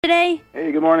Today?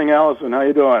 Hey, good morning, Allison. How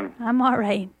you doing? I'm all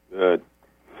right. Good.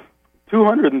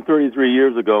 233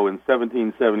 years ago in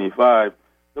 1775,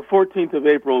 the 14th of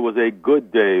April was a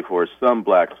good day for some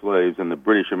black slaves in the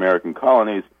British American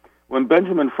colonies when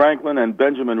Benjamin Franklin and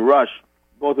Benjamin Rush,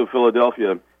 both of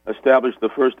Philadelphia, established the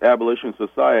first abolition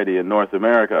society in North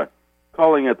America,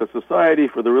 calling it the Society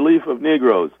for the Relief of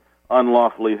Negroes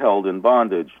Unlawfully Held in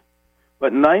Bondage.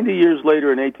 But 90 years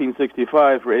later in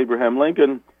 1865, for Abraham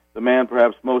Lincoln, the man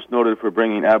perhaps most noted for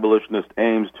bringing abolitionist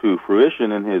aims to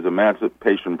fruition in his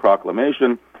Emancipation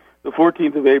Proclamation, the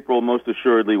 14th of April most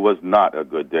assuredly was not a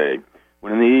good day,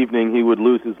 when in the evening he would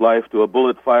lose his life to a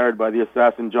bullet fired by the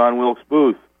assassin John Wilkes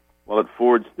Booth while at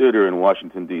Ford's Theater in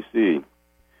Washington, D.C.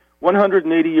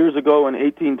 180 years ago in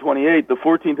 1828, the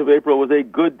 14th of April was a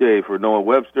good day for Noah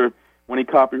Webster when he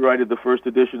copyrighted the first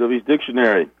edition of his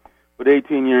dictionary. But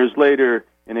 18 years later,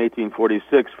 in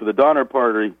 1846, for the Donner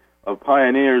Party of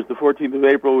pioneers, the 14th of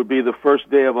April would be the first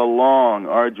day of a long,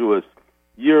 arduous,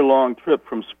 year-long trip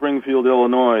from Springfield,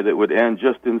 Illinois that would end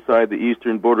just inside the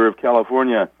eastern border of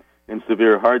California in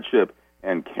severe hardship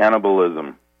and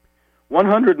cannibalism.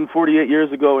 148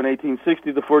 years ago in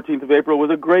 1860, the 14th of April was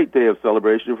a great day of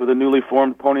celebration for the newly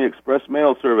formed Pony Express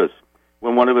mail service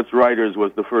when one of its riders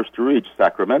was the first to reach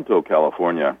Sacramento,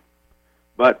 California.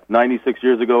 But 96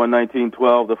 years ago in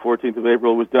 1912, the 14th of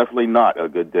April was definitely not a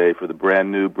good day for the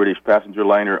brand-new British passenger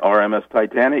liner RMS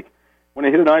Titanic when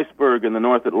it hit an iceberg in the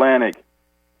North Atlantic,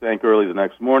 sank early the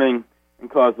next morning,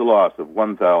 and caused the loss of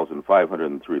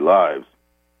 1,503 lives.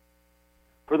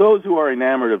 For those who are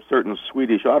enamored of certain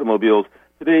Swedish automobiles,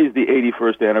 today is the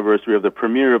 81st anniversary of the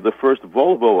premiere of the first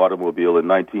Volvo automobile in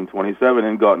 1927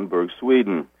 in Gothenburg,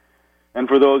 Sweden. And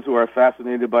for those who are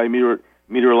fascinated by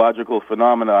meteorological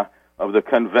phenomena of the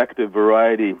convective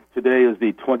variety, today is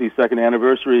the 22nd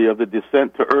anniversary of the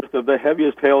descent to Earth of the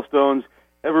heaviest hailstones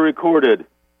ever recorded,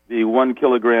 the 1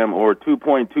 kilogram or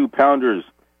 2.2 pounders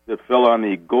that fell on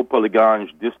the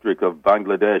Gopalganj district of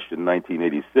Bangladesh in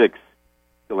 1986,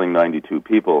 killing 92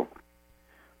 people.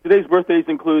 Today's birthdays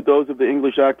include those of the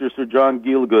English actor Sir John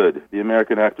Gielgud, the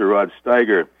American actor Rod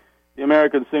Steiger, the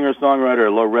American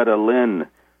singer-songwriter Loretta Lynn,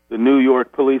 the New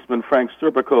York policeman Frank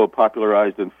Serpico,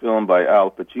 popularized in film by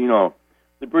Al Pacino,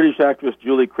 the British actress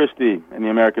Julie Christie, and the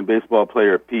American baseball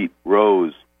player Pete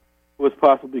Rose, who has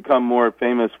possibly become more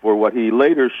famous for what he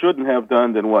later shouldn't have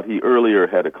done than what he earlier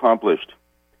had accomplished.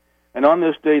 And on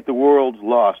this date, the world's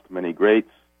lost many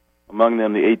greats, among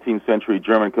them the 18th century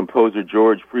German composer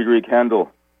George Friedrich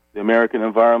Handel, the American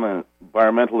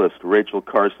environmentalist Rachel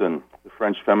Carson, the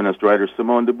French feminist writer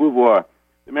Simone de Beauvoir,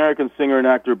 the American singer and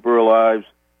actor Burl Ives,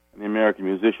 and the American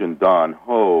musician Don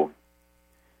Ho.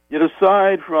 Yet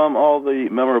aside from all the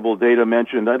memorable data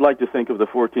mentioned, I'd like to think of the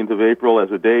 14th of April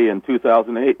as a day in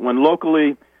 2008 when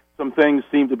locally some things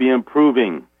seem to be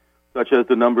improving, such as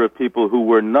the number of people who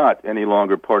were not any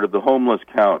longer part of the homeless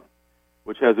count,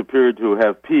 which has appeared to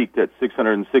have peaked at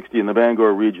 660 in the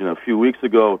Bangor region a few weeks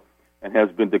ago and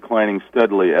has been declining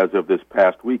steadily as of this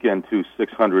past weekend to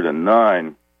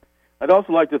 609. I'd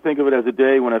also like to think of it as a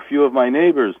day when a few of my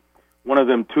neighbors, one of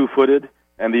them 2-footed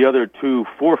and the other 2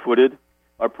 4-footed,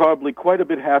 are probably quite a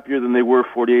bit happier than they were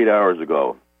 48 hours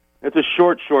ago. It's a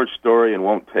short story and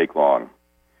won't take long.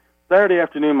 Saturday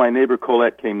afternoon, my neighbor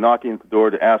Colette came knocking at the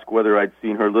door to ask whether I'd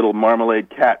seen her little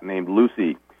marmalade cat named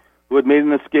Lucy, who had made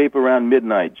an escape around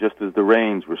midnight just as the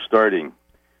rains were starting.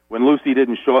 When Lucy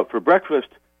didn't show up for breakfast,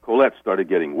 Colette started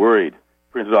getting worried,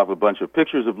 printed off a bunch of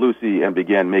pictures of Lucy, and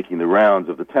began making the rounds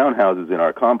of the townhouses in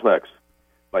our complex.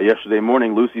 By yesterday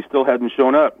morning, Lucy still hadn't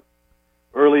shown up.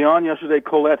 Early on yesterday,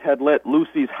 Colette had let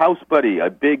Lucy's house buddy, a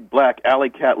big black alley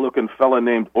cat-looking fella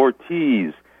named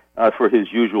Ortiz, out for his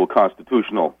usual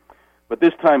constitutional. But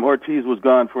this time Ortiz was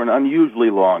gone for an unusually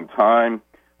long time,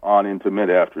 on into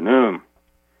mid-afternoon.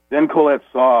 Then Colette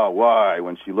saw why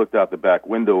when she looked out the back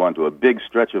window onto a big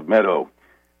stretch of meadow.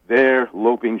 There,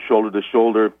 loping shoulder to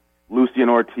shoulder, Lucy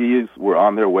and Ortiz were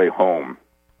on their way home.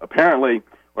 Apparently,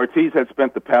 Ortiz had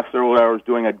spent the past several hours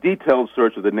doing a detailed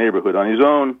search of the neighborhood on his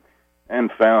own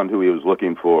and found who he was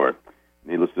looking for.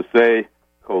 Needless to say,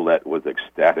 Colette was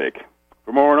ecstatic.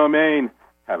 For more on Maine,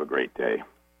 have a great day.